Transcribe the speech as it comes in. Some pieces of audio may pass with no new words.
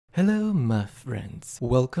Hello my friends,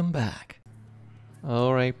 welcome back.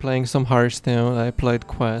 Alright, playing some Hearthstone. I played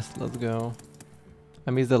Quest, let's go.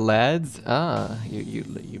 I missed the lads? Ah, you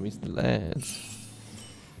missed the lads.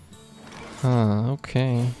 Huh,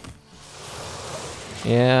 okay.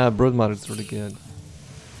 Yeah, Broodmother is really good.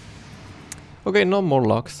 Okay, no more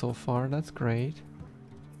luck so far, that's great.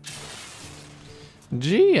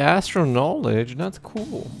 Gee, Astro Knowledge, that's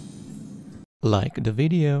cool. Like the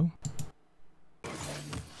video.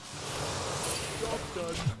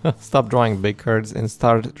 Stop drawing big cards and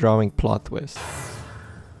start drawing plot twists.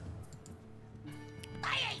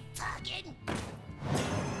 I ain't talking.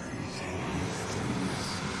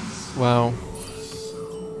 Wow.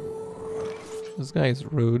 This guy is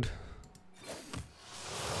rude.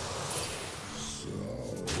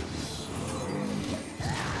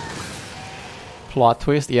 Plot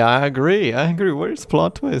twist? Yeah, I agree. Where's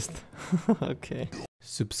plot twist? Okay.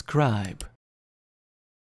 Subscribe.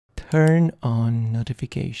 Turn on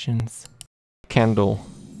notifications. Candle.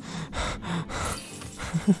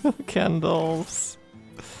 Candles.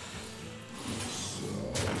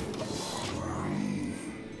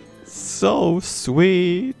 So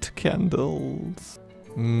sweet. Candles.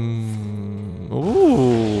 Ooh.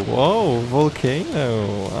 Whoa. Volcano.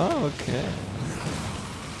 Oh, okay.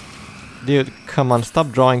 Dude, come on.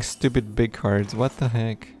 Stop drawing stupid big cards. What the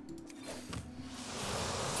heck?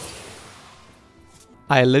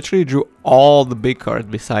 I literally drew all the big cards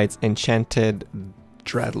besides Enchanted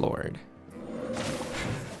Deathlord.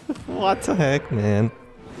 What the heck, man?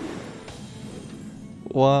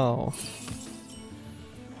 Wow.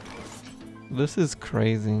 This is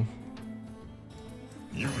crazy.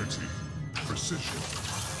 Unity, precision,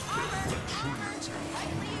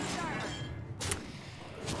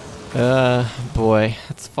 boy,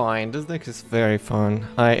 it's fine. This deck is very fun.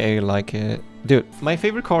 I like it. Dude, my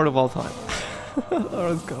favorite card of all time.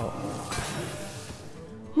 Let's go.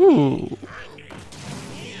 Ooh.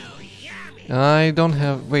 I don't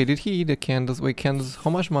have... Wait, did he eat the candles? Wait, candles... How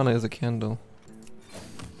much mana is a candle?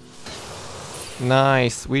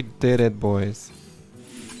 Nice, we did it, boys.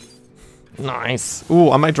 Nice.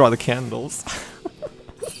 Ooh, I might draw the candles.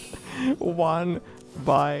 One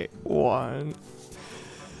by one.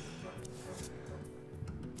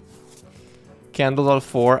 Candles are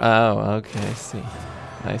 4. Oh, okay,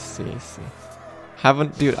 I see.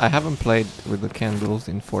 Dude, I haven't played with the candles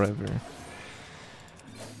in forever.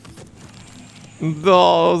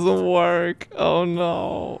 Doesn't work. Oh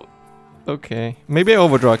no. Okay, maybe I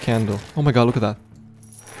overdraw a candle. Oh my god, look at that.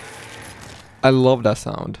 I love that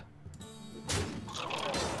sound.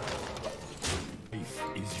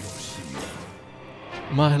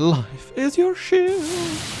 My life is your shield.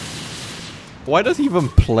 Why does he even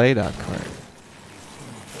play that card?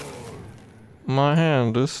 My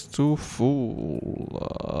hand is too full.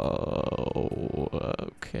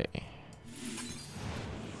 Okay.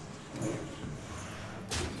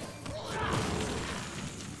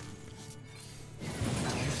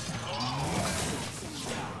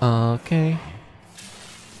 Okay.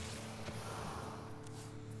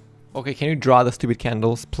 Okay, can you draw the stupid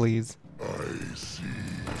candles, please?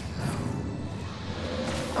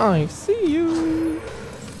 I see you.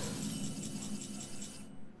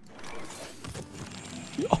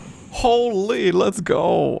 Holy, let's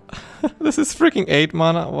go. This is freaking 8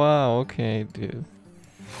 mana. Wow, okay, dude.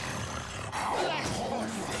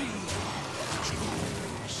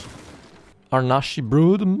 Arnashi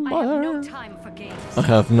Brood Mother. I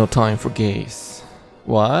have no time for gaze.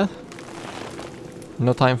 What?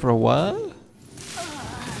 No time for what?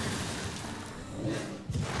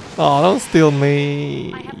 Oh, don't steal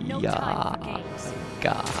me. Yeah.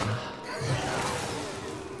 God.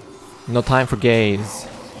 No time for gaze.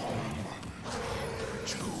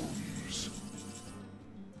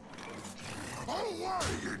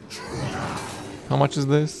 How much is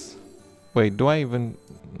this? Wait, do I even...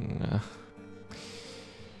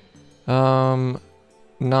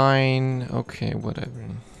 9... Okay, whatever.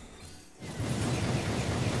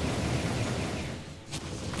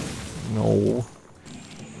 No.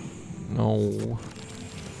 No.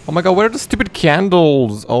 Oh my god, where are the stupid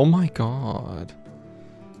candles? Oh my god.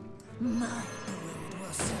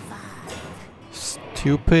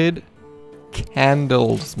 Stupid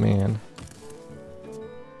candles, man.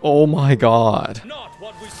 Oh my god. Not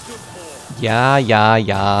what we stood for. Yeah.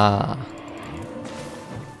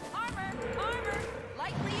 Armor,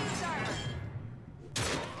 lightly used armor.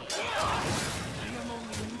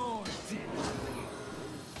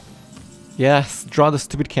 Yes, draw the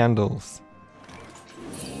stupid candles.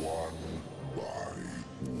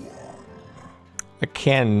 I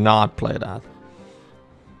cannot play that.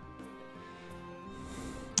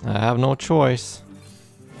 I have no choice.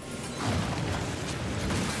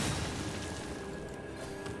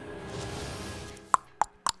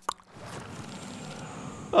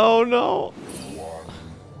 Oh no!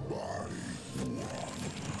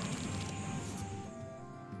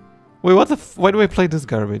 Wait, what the why do I play this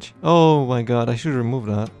garbage? Oh my god, I should remove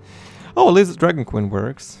that. Oh, at least Dragon Queen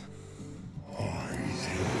works.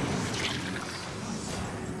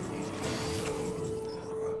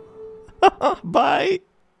 Bye!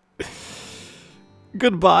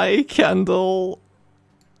 Goodbye, candle!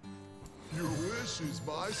 Your wish is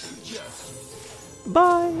my suggestion.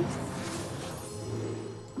 Bye!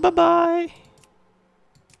 Bye-bye!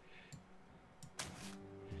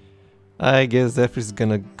 I guess Zephrys is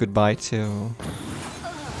gonna goodbye too.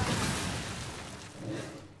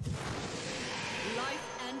 Life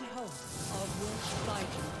and hope of WOAH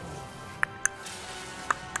fighting.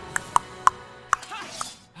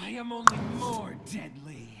 I am only more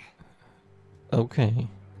deadly. Okay.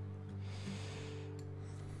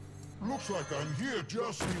 Looks like I'm here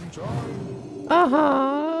just in time.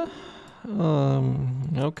 Uh-huh.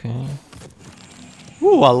 Okay.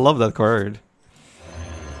 Ooh, I love that card.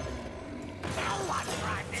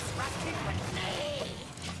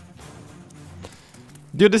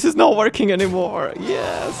 Dude, this is not working anymore.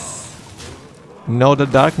 Yes. No, the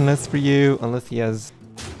darkness for you, unless he has.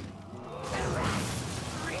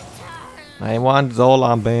 I want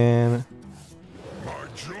Zola ban.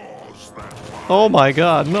 Oh my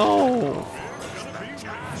god, no!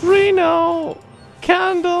 Reno!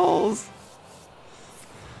 Candles!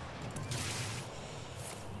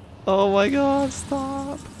 Oh my god,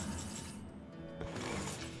 stop!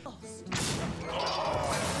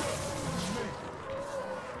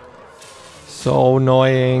 So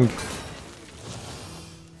annoying.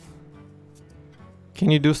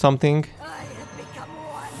 Can you do something? I have become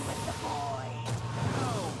one with the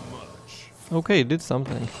void. Okay, it did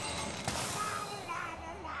something.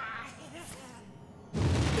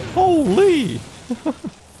 Holy!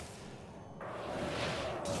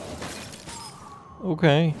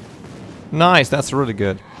 Okay. Nice, that's really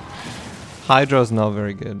good. Hydra's not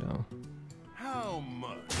very good though. How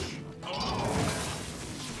much?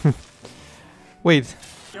 Wait.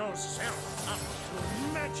 Yourself up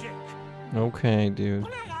to magic. Okay, dude.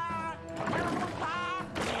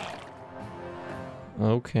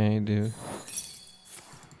 Okay, dude.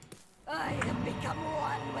 I have become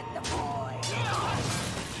one with the void. I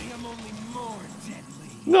am only more deadly.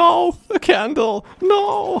 No! A candle!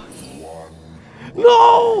 No!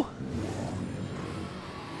 No!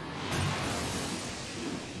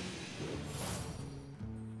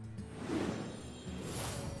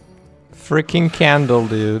 Freaking candle,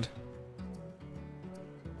 dude.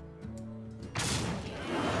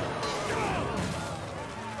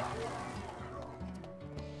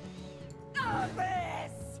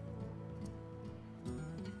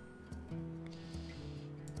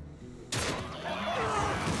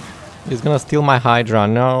 He's gonna steal my Hydra.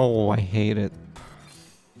 No, I hate it.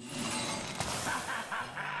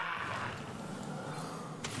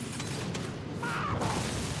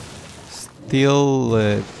 Steal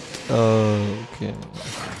it. Okay.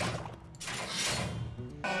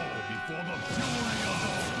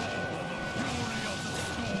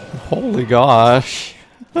 Holy gosh.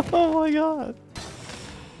 Oh my god.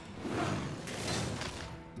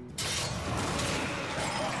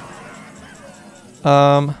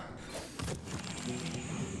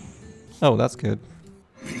 Oh, that's good.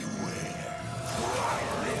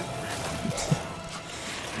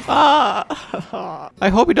 Ah! I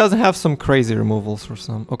hope he doesn't have some crazy removals or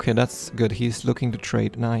some. Okay, that's good. He's looking to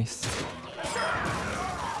trade. Nice.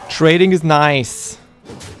 Trading is nice.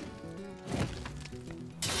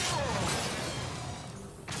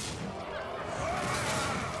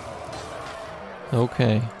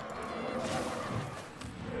 Okay.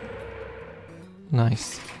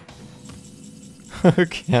 Nice.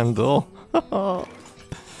 Candle.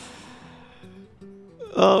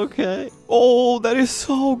 Okay. Oh, that is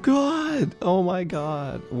so good. Oh my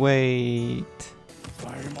god. Wait.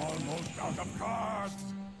 I'm almost out of cards.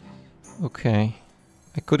 Okay.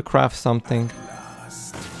 I could craft something.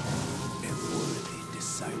 Last, a worthy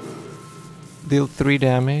disciple. Deal 3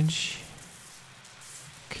 damage.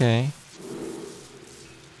 Okay.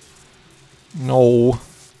 No.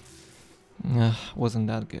 Wasn't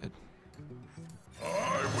that good.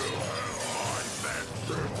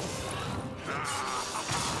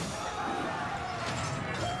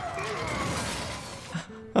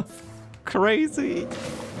 Crazy.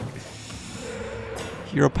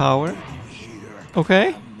 Hero power.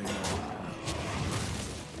 Okay.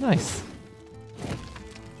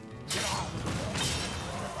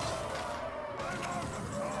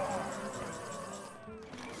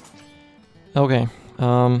 Okay.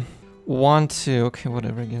 1, 2. Okay,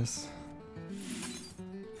 whatever, I guess.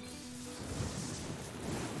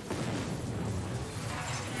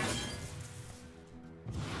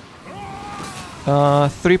 Uh,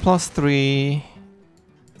 3 plus 3.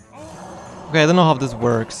 Okay, I don't know how this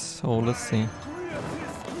works, so let's see.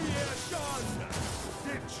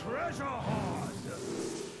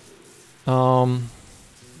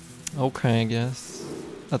 Okay, I guess.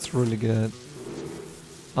 That's really good.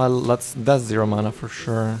 That's 0 mana for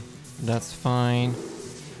sure. That's fine.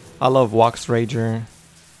 I love Wax Rager.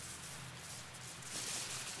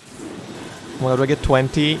 Well, do I get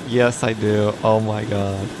 20? Yes, I do. Oh my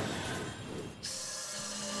god.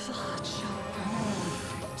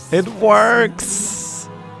 It works!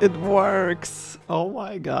 It works! Oh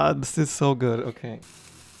my god, this is so good. Okay.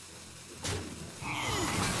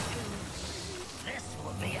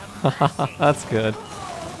 That's good.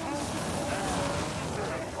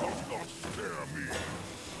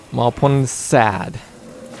 My opponent's sad.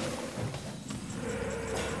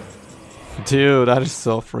 Dude, that is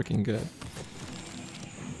so freaking good.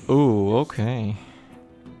 Ooh, okay.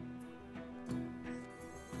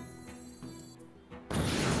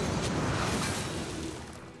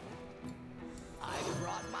 I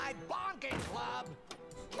brought my bonking club.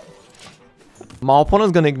 My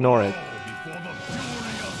opponent's gonna ignore it.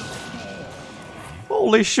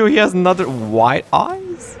 Holy shit, he has another white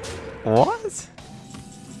eyes? What?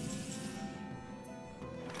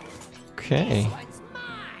 Okay.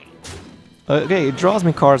 Okay, it draws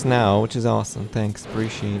me cards now, which is awesome. Thanks,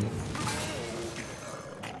 appreciate it.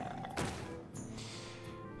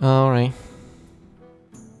 Alright.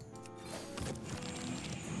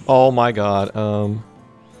 Oh my god,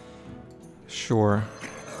 sure.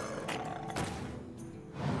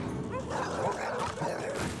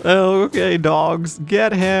 Oh, okay, dogs,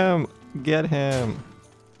 get him! Get him!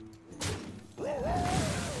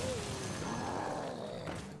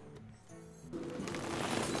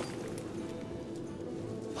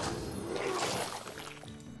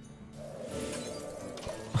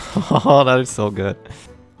 Oh, that is so good.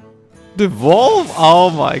 Devolve? Oh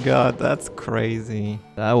my god, that's crazy.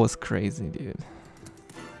 That was crazy, dude.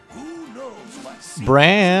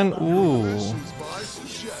 Bran? Ooh.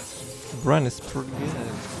 Bran is pretty good.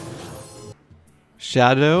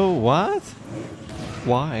 Shadow? What?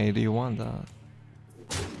 Why do you want that?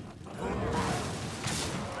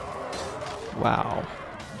 Wow.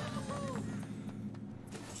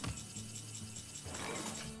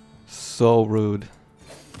 So rude.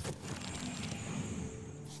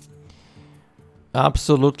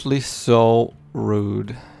 Absolutely so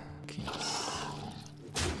rude. Okay.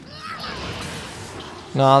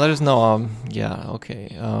 No, there's no, yeah,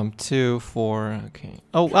 okay. 2, 4, okay.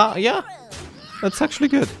 Oh, yeah! That's actually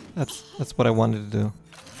good. That's what I wanted to do.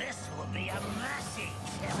 This will be a messy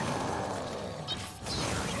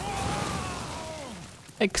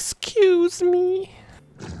Excuse me?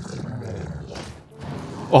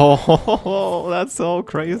 Oh, that's so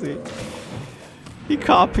crazy. He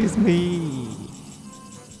copies me.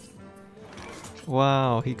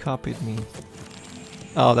 Wow, he copied me.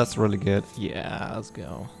 Oh, that's really good. Yeah, let's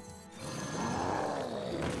go.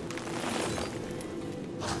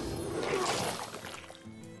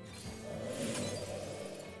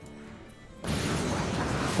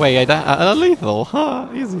 Wait, I lethal, huh?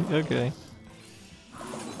 Easy, okay.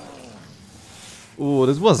 Ooh,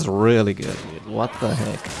 this was really good, dude. What the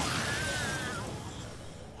heck?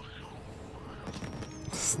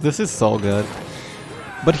 This is so good.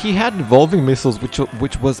 But he had evolving missiles,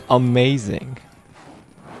 which was amazing.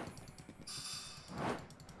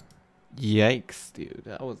 Yikes, dude.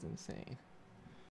 That was insane.